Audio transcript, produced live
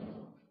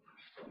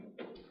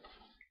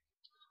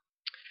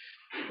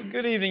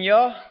Good evening,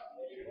 y'all,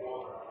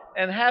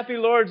 and happy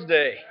Lord's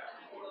Day.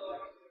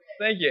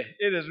 Thank you.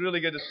 It is really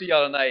good to see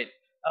y'all tonight.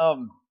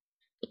 Um,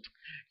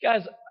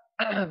 Guys,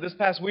 this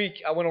past week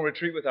I went on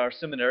retreat with our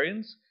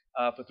seminarians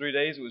for 3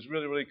 days. It was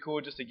really, really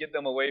cool just to get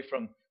them away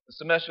from the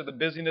semester, the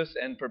busyness,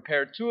 and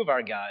prepare two of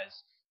our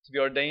guys to be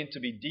ordained to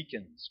be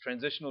deacons,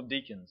 transitional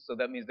deacons. So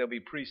that means they'll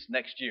be priests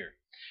next year.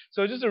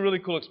 So just a really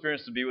cool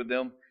experience to be with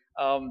them.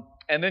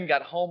 And then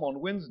got home on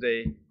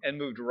Wednesday and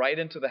moved right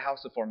into the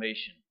House of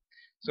Formation.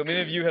 So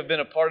many of you have been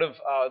a part of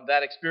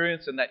that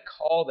experience and that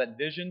call, that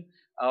vision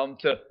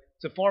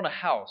to form a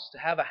house, to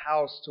have a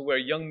house to where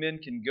young men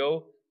can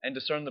go and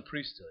discern the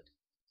priesthood.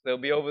 They'll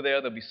be over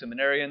there, they'll be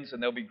seminarians,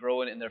 and they'll be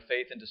growing in their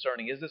faith and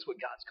discerning, is this what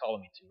God's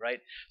calling me to,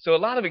 right? So a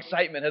lot of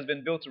excitement has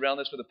been built around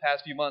this for the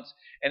past few months,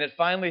 and it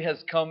finally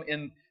has come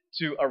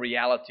into a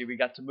reality. We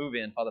got to move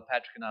in. Father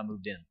Patrick and I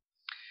moved in.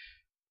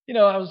 You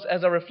know,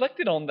 as I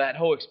reflected on that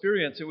whole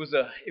experience, it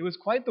was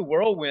quite the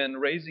whirlwind,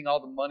 raising all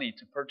the money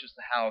to purchase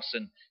the house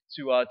and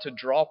to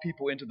draw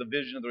people into the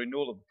vision of the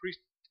renewal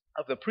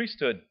of the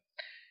priesthood.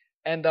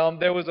 And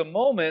there was a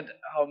moment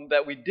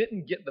that we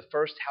didn't get the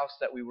first house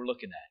that we were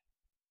looking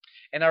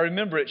at. And I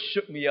remember it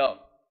shook me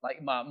up.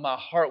 Like my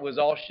heart was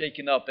all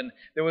shaken up. And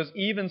there was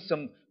even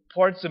some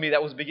parts of me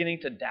that was beginning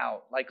to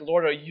doubt. Like,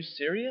 Lord, are you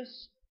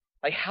serious?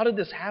 Like, how did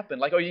this happen?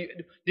 Like,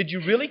 did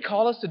you really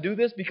call us to do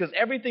this? Because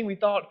everything we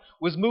thought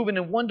was moving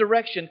in one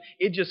direction,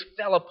 it just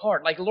fell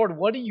apart. Like, Lord,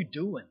 what are you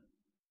doing?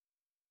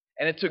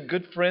 And it took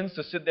good friends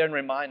to sit there and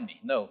remind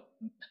me, no,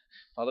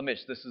 Father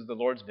Mitch, this is the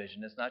Lord's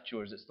vision. It's not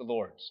yours, it's the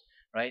Lord's,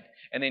 right?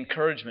 And the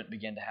encouragement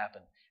began to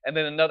happen. And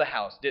then another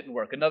house didn't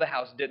work. Another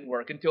house didn't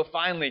work until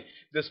finally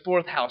this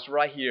fourth house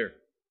right here,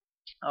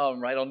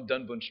 right on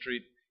Dunboyne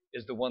Street,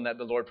 is the one that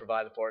the Lord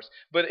provided for us.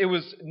 But it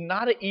was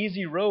not an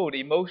easy road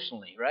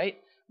emotionally, right?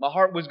 My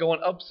heart was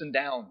going ups and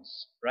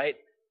downs, right?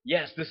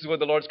 Yes, this is what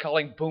the Lord's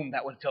calling. Boom,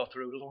 that one fell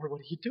through. Lord,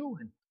 what are you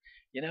doing?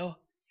 You know?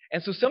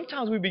 And so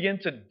sometimes we begin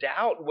to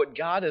doubt what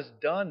God has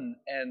done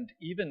and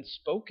even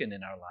spoken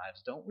in our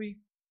lives, don't we?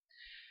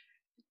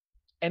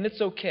 And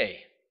it's okay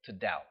to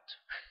doubt.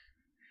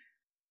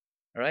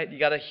 All right? You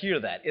got to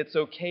hear that. It's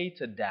okay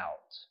to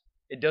doubt.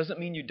 It doesn't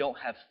mean you don't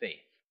have faith.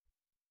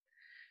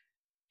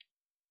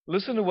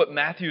 Listen to what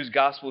Matthew's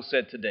gospel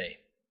said today.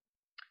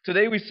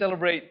 Today we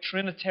celebrate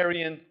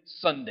Trinitarian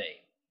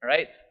Sunday. All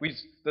right?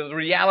 The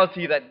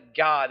reality that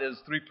God is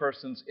three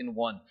persons in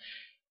one.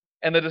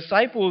 And the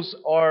disciples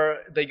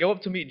they go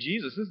up to meet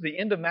Jesus. This is the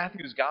end of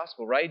Matthew's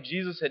gospel, right?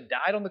 Jesus had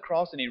died on the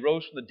cross and he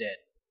rose from the dead.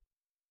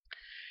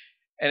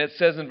 And it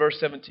says in verse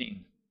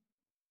 17,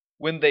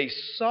 when they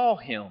saw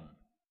him,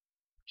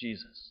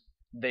 Jesus,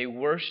 they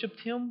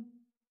worshiped him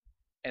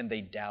and they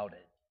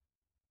doubted.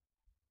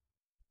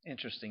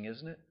 Interesting,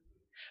 isn't it?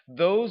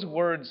 Those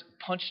words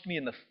punched me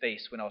in the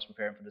face when I was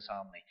preparing for this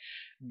homily.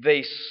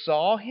 They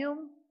saw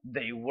him,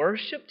 they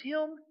worshiped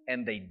him,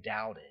 and they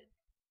doubted.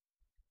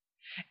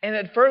 And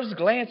at first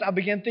glance, I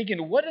began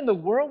thinking, what in the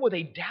world were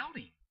they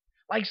doubting?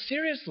 Like,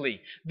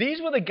 seriously,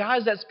 these were the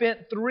guys that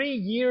spent 3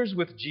 years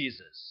with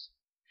Jesus.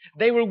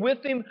 They were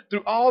with him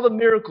through all the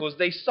miracles.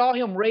 They saw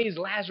him raise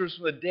Lazarus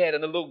from the dead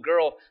and the little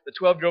girl, the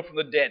 12-year-old from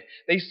the dead.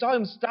 They saw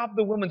him stop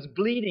the woman's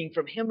bleeding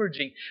from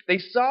hemorrhaging. They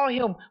saw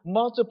him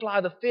multiply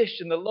the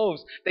fish and the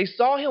loaves. They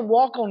saw him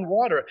walk on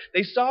water.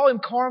 They saw him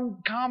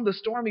calm the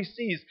stormy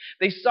seas.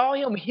 They saw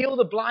him heal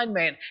the blind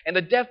man and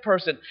the deaf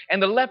person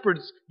and the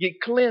leopards get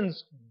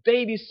cleansed,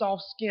 baby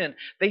soft skin.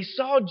 They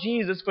saw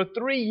Jesus for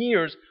 3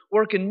 years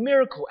working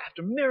miracle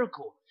after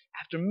miracle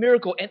after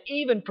miracle and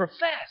even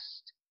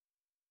professed,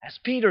 as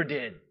Peter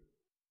did,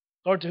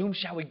 Lord, to whom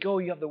shall we go?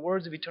 You have the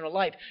words of eternal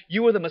life.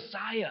 You are the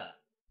Messiah.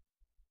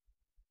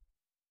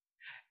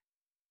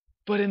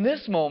 But in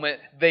this moment,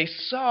 they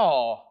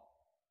saw,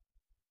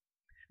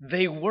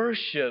 they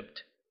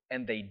worshiped,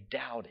 and they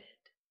doubted.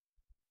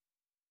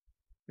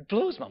 It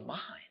blows my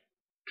mind,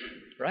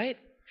 right?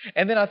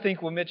 And then I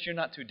think, well, Mitch, you're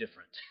not too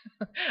different.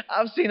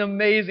 I've seen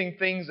amazing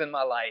things in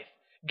my life.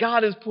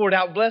 God has poured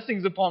out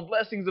blessings upon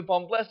blessings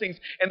upon blessings.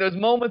 And there's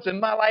moments in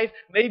my life,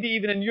 maybe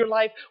even in your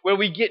life, where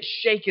we get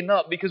shaken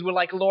up because we're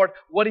like, Lord,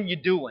 what are you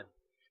doing?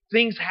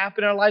 Things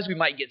happen in our lives. We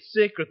might get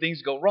sick or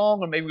things go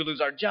wrong or maybe we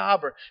lose our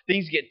job or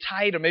things get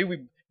tight or maybe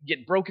we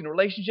get broken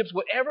relationships.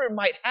 Whatever it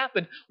might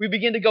happen, we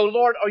begin to go,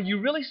 Lord, are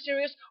you really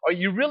serious? Are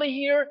you really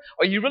here?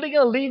 Are you really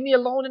going to leave me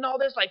alone in all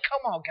this? Like,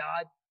 come on,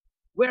 God.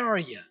 Where are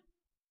you?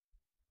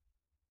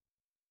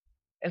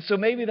 And so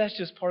maybe that's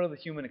just part of the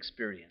human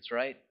experience,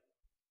 right?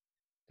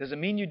 Does it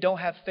mean you don't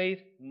have faith?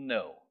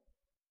 No.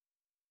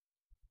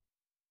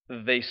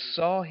 They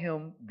saw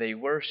him, they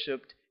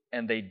worshiped,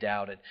 and they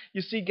doubted.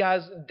 You see,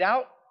 guys,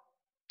 doubt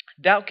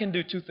can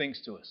do two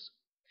things to us.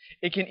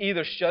 It can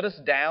either shut us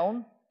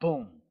down,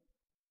 boom.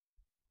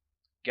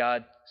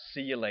 God,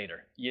 see you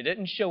later. You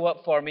didn't show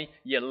up for me.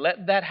 You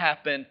let that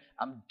happen.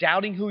 I'm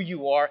doubting who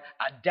you are.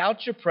 I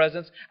doubt your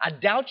presence. I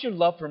doubt your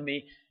love for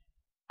me.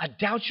 I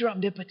doubt your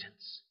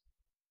omnipotence.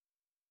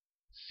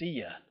 See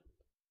ya.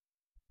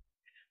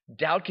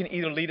 Doubt can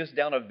either lead us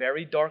down a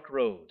very dark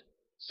road,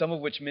 some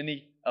of which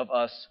many of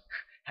us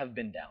have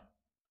been down.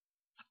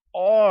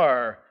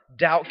 or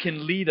doubt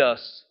can lead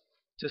us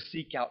to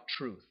seek out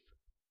truth,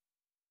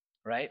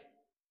 right?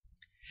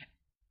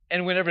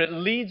 And whenever it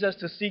leads us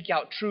to seek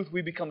out truth,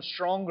 we become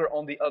stronger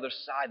on the other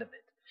side of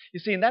it. You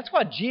see, and that's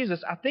why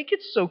Jesus, I think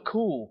it's so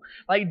cool.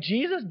 Like,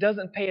 Jesus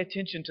doesn't pay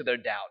attention to their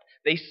doubt.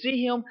 They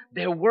see Him,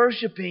 they're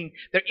worshiping,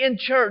 they're in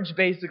church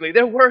basically,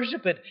 they're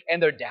worshiping,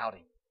 and they're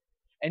doubting.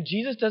 And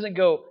Jesus doesn't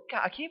go,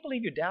 God, I can't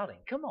believe you're doubting.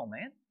 Come on,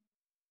 man.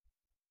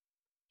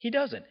 He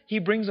doesn't. He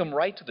brings them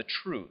right to the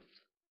truth.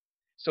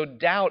 So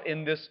doubt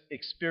in this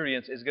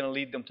experience is going to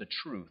lead them to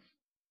truth.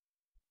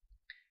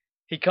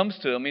 He comes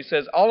to them, he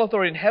says, all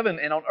authority in heaven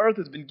and on earth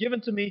has been given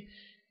to me.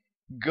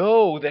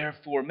 Go,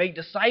 therefore, make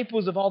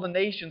disciples of all the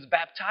nations,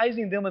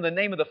 baptizing them in the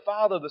name of the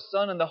Father, the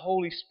Son, and the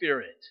Holy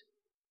Spirit.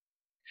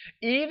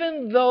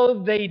 Even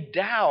though they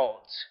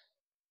doubt,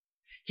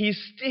 he's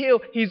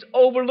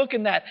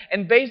overlooking that.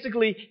 And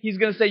basically, he's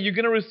going to say, you're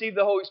going to receive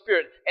the Holy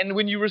Spirit. And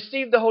when you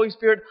receive the Holy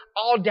Spirit,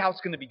 all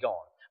doubt's going to be gone.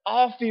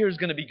 All fear is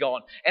going to be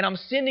gone. And I'm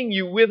sending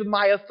you with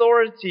my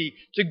authority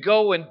to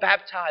go and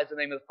baptize in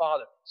the name of the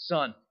Father,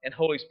 Son, and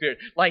Holy Spirit.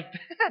 Like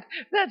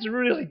that's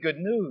really good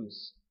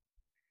news.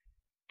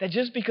 That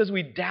just because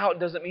we doubt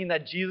doesn't mean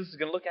that Jesus is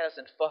going to look at us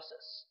and fuss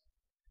us.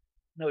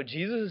 No,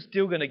 Jesus is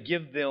still going to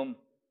give them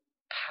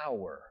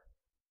power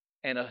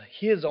and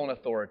His own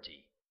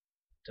authority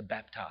to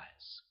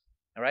baptize.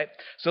 All right?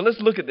 So let's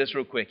look at this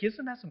real quick.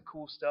 Isn't that some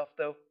cool stuff,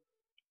 though?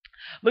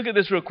 Look at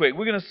this real quick.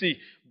 We're going to see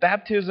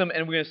baptism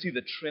and we're going to see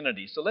the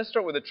Trinity. So let's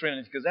start with the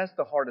Trinity because that's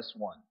the hardest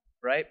one,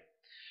 right?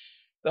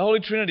 The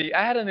Holy Trinity.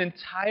 I had an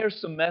entire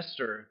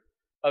semester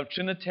of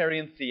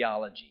Trinitarian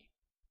theology,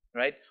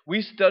 right?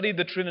 We studied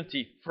the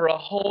Trinity for a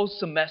whole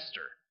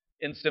semester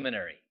in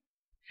seminary,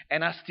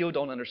 and I still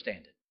don't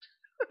understand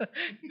it,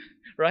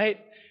 right?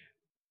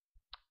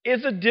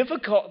 It's a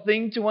difficult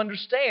thing to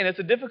understand. It's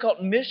a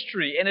difficult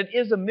mystery, and it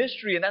is a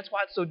mystery, and that's why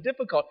it's so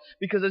difficult,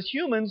 because as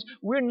humans,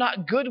 we're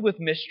not good with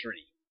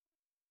mystery,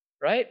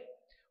 right?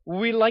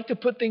 We like to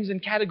put things in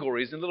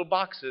categories, in little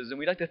boxes, and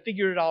we like to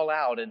figure it all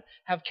out and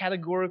have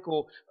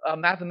categorical,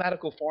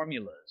 mathematical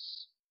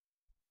formulas,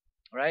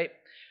 right?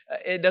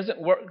 It doesn't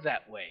work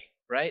that way,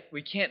 right?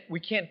 We can't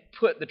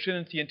put the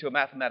Trinity into a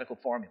mathematical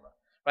formula,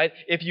 right?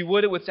 If you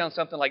would, it would sound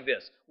something like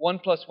this. 1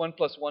 plus 1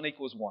 plus 1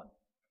 equals 1.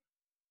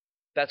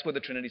 That's what the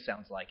Trinity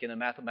sounds like in a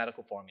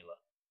mathematical formula,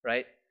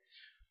 right?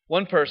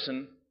 One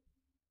person,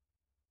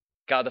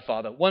 God the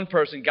Father. One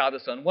person, God the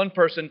Son. One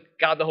person,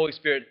 God the Holy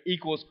Spirit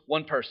equals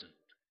one person,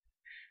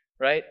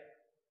 right?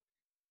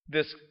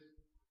 This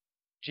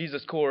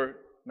Jesus core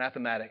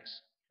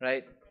mathematics,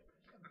 right?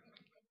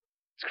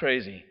 It's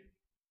crazy.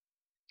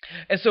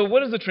 And so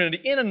what is the Trinity?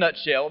 In a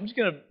nutshell, I'm just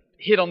going to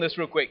hit on this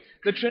real quick.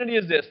 The Trinity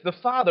is this. The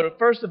Father,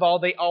 first of all,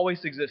 they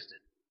always existed.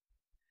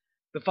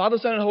 The Father,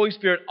 Son, and Holy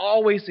Spirit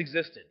always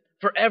existed.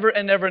 Forever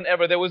and ever and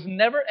ever. There was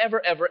never,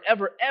 ever, ever,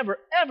 ever, ever,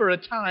 ever a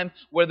time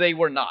where they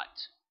were not.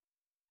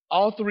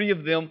 All three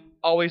of them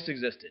always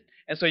existed.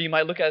 And so you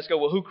might look at us and go,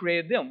 well, who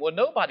created them? Well,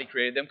 nobody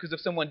created them, because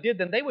if someone did,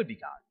 then they would be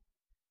God.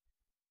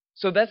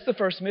 So that's the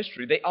first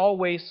mystery. They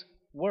always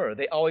were.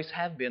 They always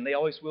have been. They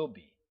always will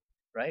be.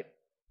 Right?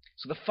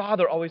 So the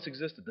Father always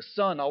existed. The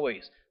Son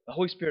always. The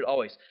Holy Spirit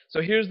always.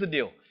 So here's the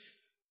deal.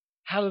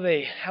 How do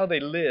they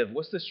live?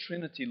 What's this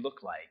Trinity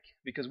look like?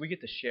 Because we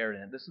get to share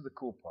in it. This is the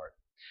cool part.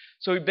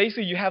 So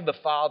basically you have the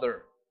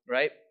Father,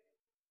 right?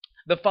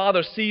 The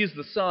Father sees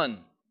the Son.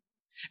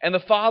 And the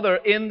Father,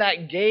 in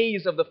that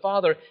gaze of the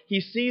Father,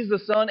 He sees the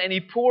Son and He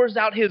pours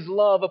out His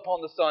love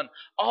upon the Son.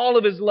 All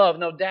of His love.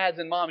 Now, dads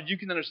and moms, you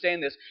can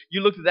understand this.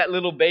 You looked at that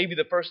little baby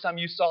the first time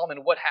you saw him,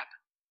 and what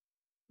happened?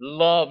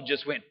 Love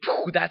just went,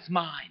 that's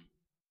mine.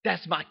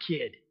 That's my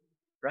kid,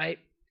 right?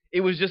 It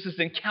was just this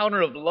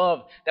encounter of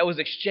love that was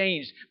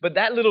exchanged. But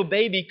that little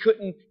baby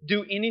couldn't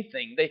do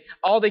anything.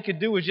 All they could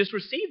do was just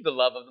receive the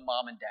love of the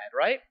mom and dad,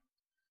 right?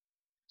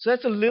 So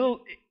that's a little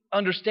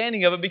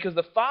understanding of it, because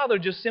the Father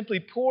just simply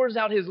pours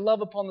out His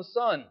love upon the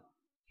Son.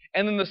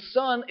 And then the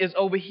Son is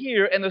over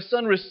here, and the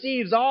Son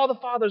receives all the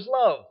Father's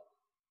love.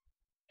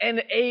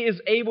 And is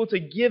able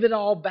to give it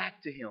all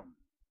back to Him.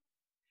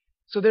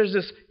 So there's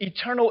this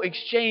eternal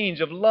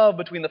exchange of love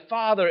between the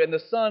Father and the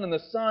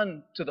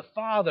Son to the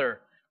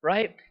Father.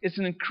 Right? It's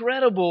an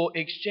incredible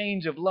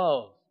exchange of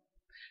love.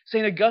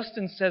 St.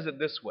 Augustine says it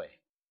this way.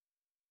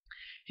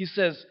 He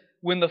says,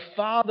 when the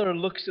Father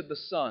looks at the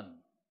Son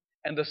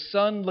and the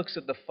Son looks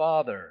at the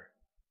Father,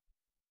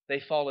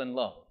 they fall in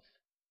love.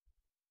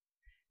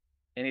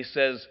 And he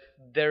says,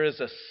 there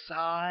is a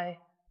sigh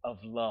of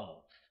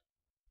love.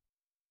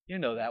 You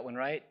know that one,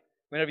 right?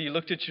 Whenever you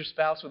looked at your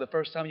spouse for the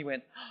first time, you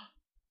went,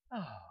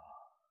 oh.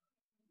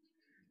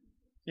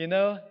 You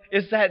know,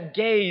 it's that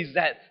gaze,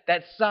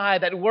 that sigh,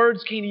 that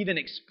words can't even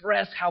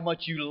express how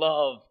much you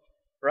love,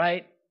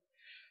 right?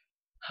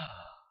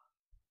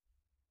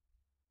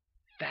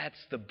 That's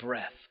the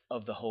breath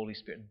of the Holy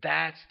Spirit.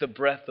 That's the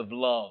breath of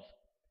love.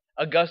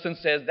 Augustine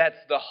says that's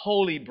the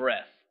holy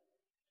breath.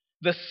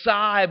 The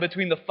sigh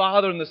between the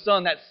Father and the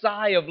Son, that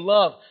sigh of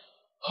love.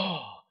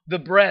 Oh, the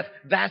breath,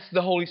 that's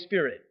the Holy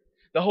Spirit.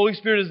 The Holy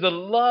Spirit is the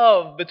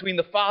love between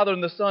the Father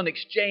and the Son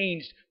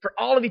exchanged for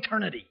all of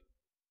eternity.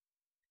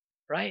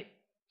 Right?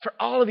 For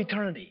all of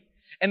eternity.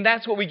 And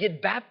that's what we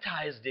get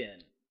baptized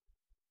in.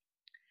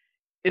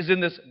 Is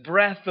in this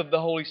breath of the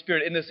Holy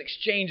Spirit, in this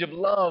exchange of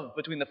love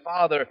between the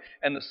Father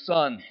and the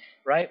Son,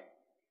 right?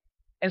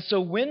 And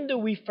so when do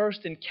we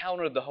first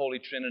encounter the Holy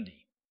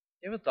Trinity?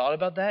 You ever thought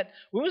about that?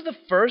 When was the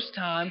first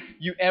time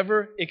you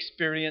ever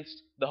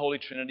experienced the Holy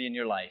Trinity in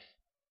your life?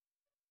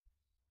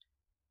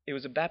 It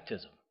was at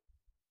baptism.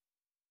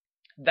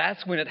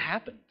 That's when it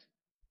happened,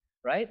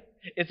 right?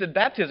 It's at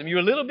baptism. You're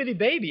a little bitty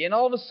baby, and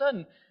all of a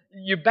sudden,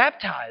 you're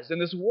baptized,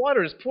 and this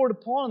water is poured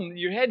upon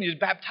your head, and you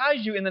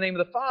baptize you in the name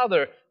of the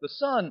Father, the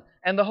Son,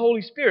 and the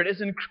Holy Spirit. It's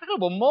an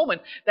incredible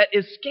moment that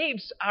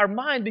escapes our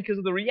mind because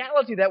of the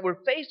reality that we're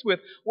faced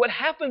with. What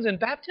happens in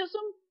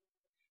baptism?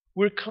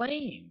 We're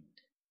claimed.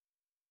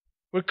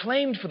 We're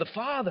claimed for the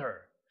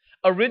Father.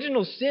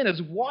 Original sin is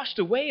washed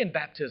away in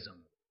baptism.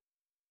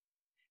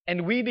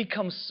 And we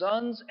become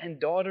sons and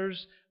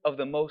daughters of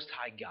the Most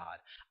High God.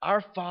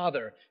 Our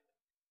Father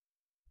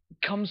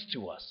comes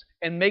to us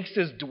and makes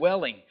His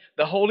dwelling.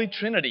 The Holy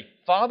Trinity,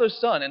 Father,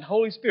 Son, and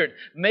Holy Spirit,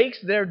 makes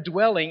their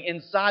dwelling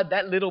inside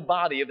that little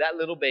body of that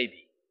little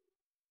baby.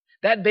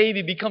 That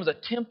baby becomes a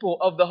temple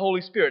of the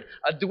Holy Spirit,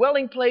 a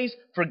dwelling place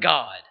for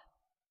God.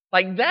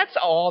 Like, that's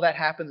all that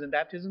happens in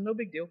baptism. No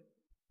big deal.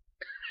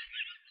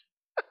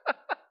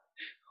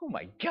 Oh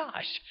my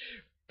gosh.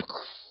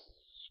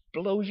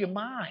 Blows your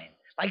mind.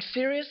 Like,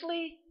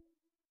 seriously?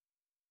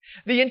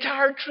 The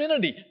entire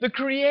Trinity, the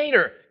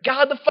Creator,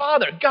 God the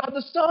Father, God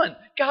the Son,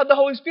 God the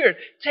Holy Spirit,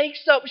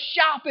 takes up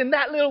shop in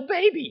that little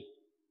baby.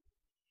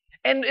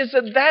 And it's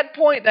at that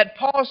point that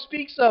Paul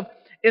speaks of,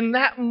 in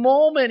that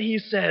moment, he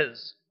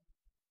says,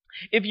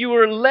 if you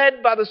were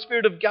led by the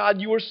Spirit of God,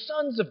 you are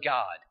sons of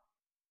God,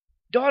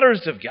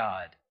 daughters of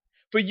God.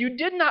 For you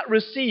did not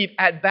receive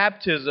at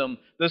baptism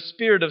the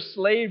spirit of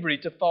slavery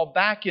to fall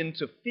back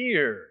into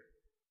fear,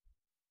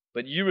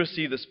 but you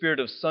received the spirit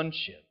of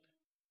sonship.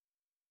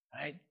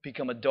 Right?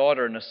 Become a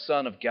daughter and a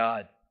son of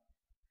God,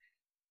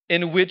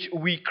 in which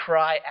we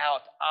cry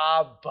out,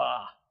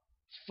 Abba,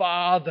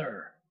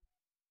 Father.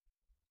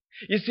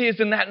 You see, it's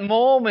in that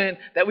moment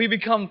that we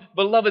become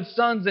beloved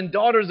sons and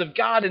daughters of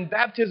God in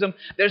baptism.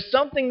 There's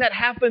something that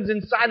happens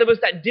inside of us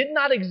that did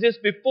not exist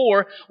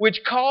before,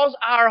 which caused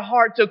our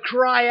heart to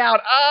cry out,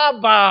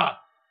 Abba,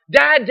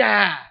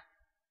 Dada,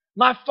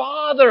 my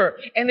Father.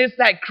 And it's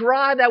that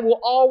cry that will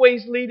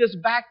always lead us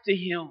back to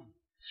Him.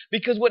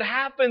 Because what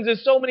happens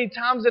is so many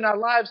times in our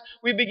lives,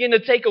 we begin to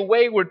take a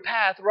wayward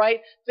path,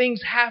 right?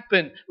 Things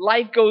happen.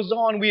 Life goes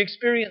on. We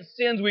experience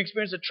sins. We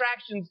experience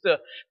attractions to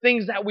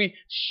things that we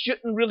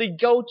shouldn't really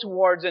go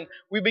towards. And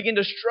we begin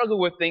to struggle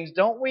with things,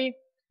 don't we?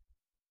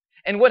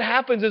 And what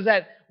happens is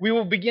that we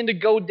will begin to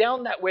go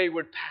down that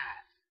wayward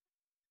path.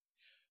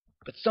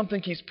 But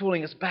something keeps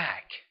pulling us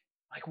back.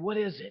 Like, what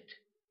is it?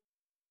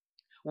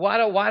 Why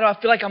do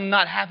I feel like I'm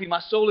not happy? My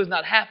soul is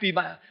not happy.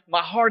 My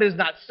heart is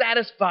not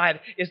satisfied.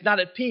 It's not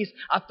at peace.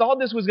 I thought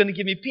this was going to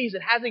give me peace.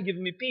 It hasn't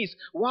given me peace.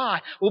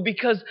 Why? Well,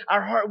 because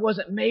our heart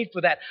wasn't made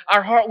for that.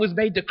 Our heart was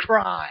made to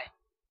cry.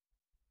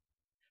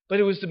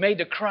 But it was made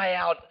to cry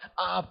out,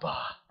 Abba,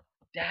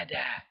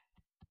 Dada.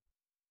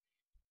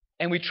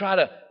 And we try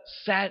to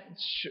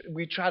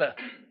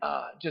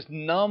just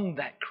numb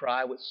that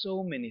cry with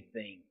so many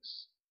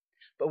things.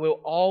 But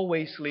will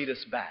always lead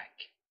us back.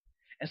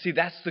 And see,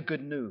 that's the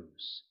good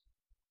news.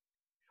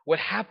 What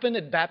happened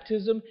at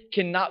baptism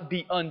cannot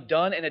be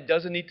undone, and it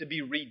doesn't need to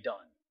be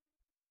redone.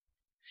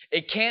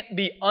 It can't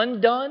be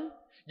undone.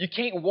 You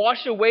can't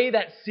wash away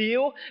that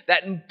seal,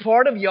 that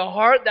part of your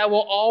heart that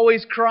will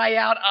always cry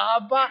out,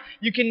 Abba.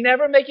 You can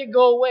never make it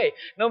go away.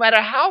 No matter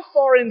how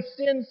far in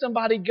sin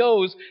somebody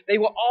goes, they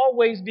will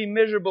always be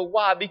miserable.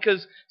 Why?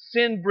 Because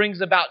sin brings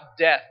about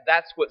death.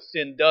 That's what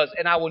sin does.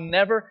 And I will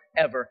never,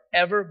 ever,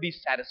 ever be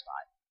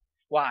satisfied.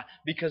 Why?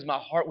 Because my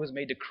heart was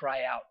made to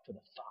cry out for the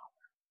Father.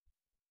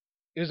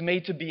 It was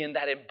made to be in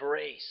that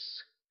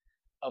embrace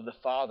of the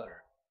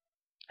Father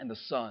and the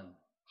Son.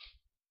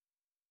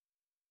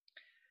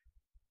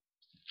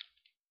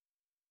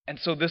 And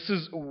so this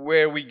is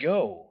where we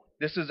go.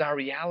 This is our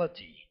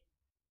reality,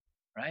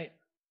 right?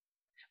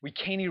 We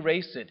can't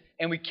erase it,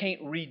 and we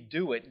can't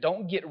redo it.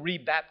 Don't get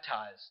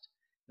rebaptized.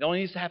 It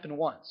only needs to happen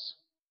once.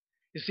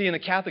 You see, in the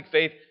Catholic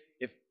faith,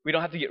 if we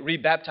don't have to get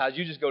rebaptized,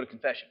 you just go to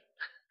confession.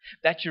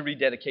 That's your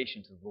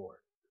rededication to the Lord,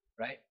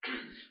 right?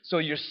 So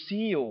you're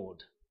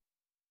sealed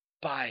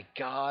by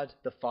God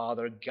the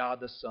Father, God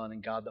the Son,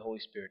 and God the Holy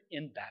Spirit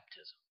in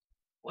baptism.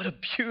 What a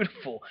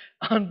beautiful,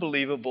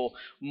 unbelievable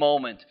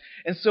moment.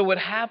 And so what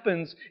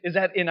happens is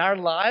that in our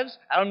lives,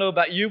 I don't know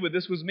about you, but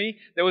this was me,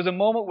 there was a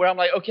moment where I'm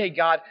like, okay,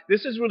 God,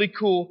 this is really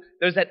cool.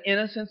 There's that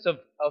innocence of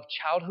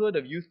childhood,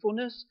 of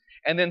youthfulness,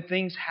 and then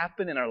things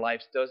happen in our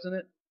lives, doesn't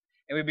it?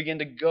 And we begin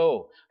to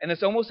go. And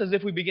it's almost as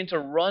if we begin to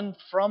run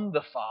from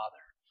the Father.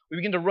 We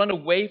begin to run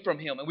away from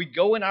Him, and we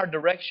go in our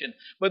direction.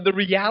 But the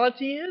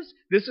reality is,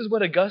 this is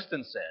what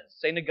Augustine says,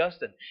 St.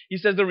 Augustine. He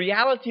says the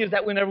reality is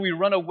that whenever we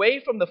run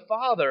away from the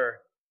Father,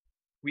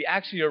 we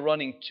actually are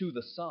running to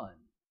the Son.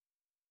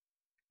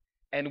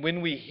 And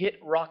when we hit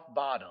rock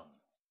bottom,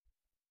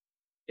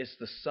 it's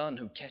the Son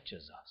who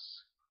catches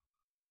us.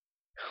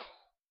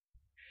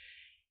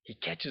 He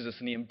catches us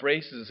and He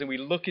embraces us, and we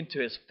look into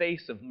His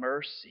face of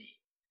mercy.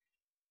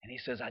 And He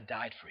says, I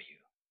died for you.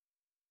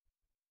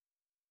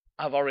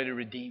 I've already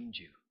redeemed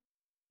you.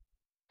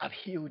 I've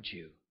healed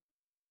you.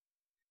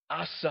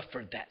 I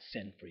suffered that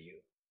sin for you.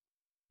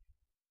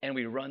 And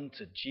we run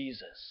to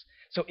Jesus.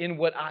 So in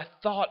what I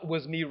thought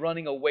was me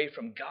running away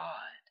from God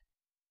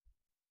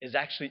is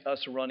actually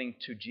us running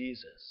to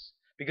Jesus.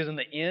 Because in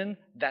the end,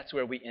 that's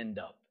where we end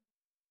up.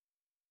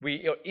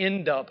 We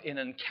end up in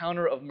an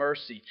encounter of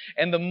mercy.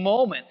 And the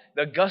moment,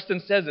 Augustine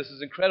says this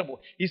is incredible.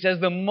 He says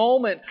the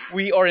moment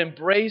we are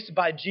embraced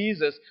by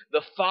Jesus,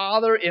 the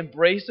Father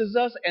embraces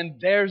us, and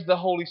there's the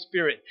Holy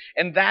Spirit.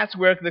 And that's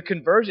where the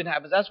conversion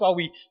happens. That's why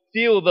we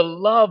feel the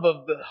love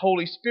of the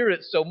Holy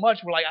Spirit so much.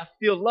 We're like, I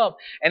feel love.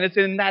 And it's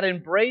in that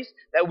embrace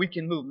that we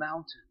can move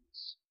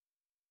mountains.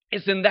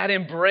 It's in that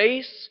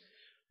embrace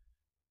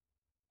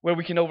where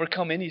we can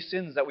overcome any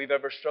sins that we've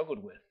ever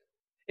struggled with.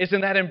 It's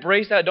in that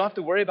embrace that I don't have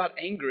to worry about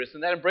anger. It's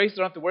in that embrace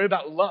that I don't have to worry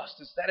about lust.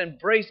 It's that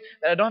embrace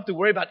that I don't have to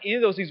worry about any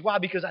of those things. Why?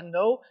 Because I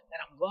know that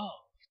I'm loved.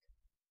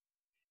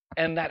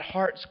 And that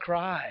heart's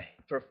cry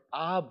for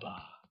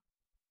Abba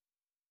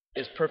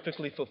is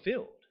perfectly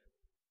fulfilled.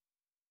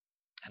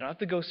 I don't have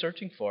to go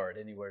searching for it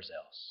anywhere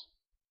else.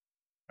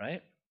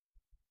 Right?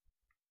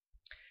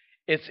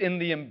 It's in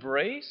the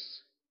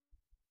embrace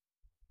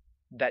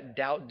that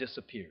doubt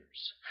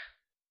disappears.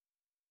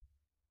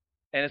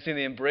 And it's in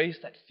the embrace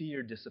that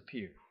fear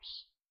disappears.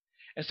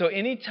 And so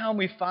anytime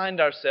we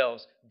find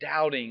ourselves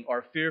doubting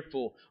or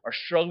fearful or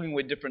struggling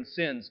with different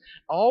sins,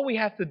 all we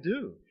have to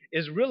do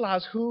is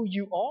realize who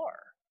you are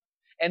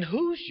and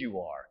whose you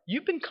are.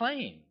 You've been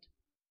claimed.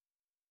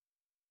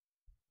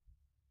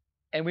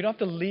 And we don't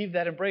have to leave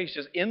that embrace.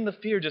 Just in the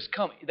fear, just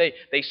come. They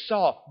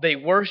saw, they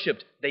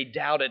worshiped, they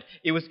doubted.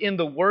 It was in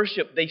the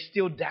worship they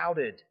still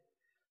doubted.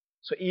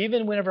 So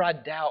even whenever I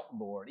doubt,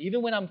 Lord,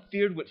 even when I'm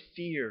feared with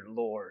fear,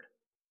 Lord,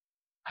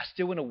 I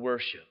still want to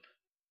worship.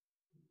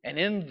 And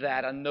in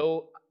that, I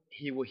know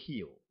He will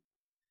heal.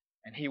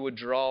 And He will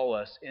draw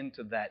us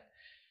into that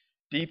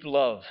deep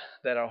love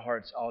that our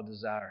hearts all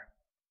desire.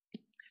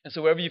 And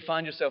so wherever you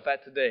find yourself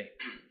at today,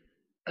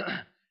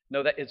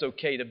 know that it's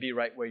okay to be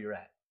right where you're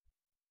at.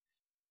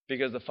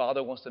 Because the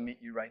Father wants to meet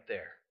you right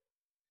there.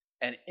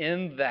 And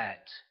in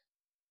that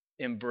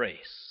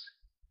embrace,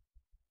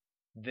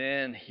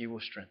 then He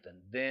will strengthen.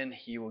 Then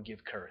He will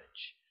give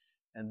courage.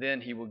 And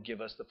then He will give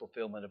us the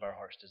fulfillment of our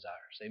heart's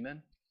desires.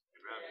 Amen?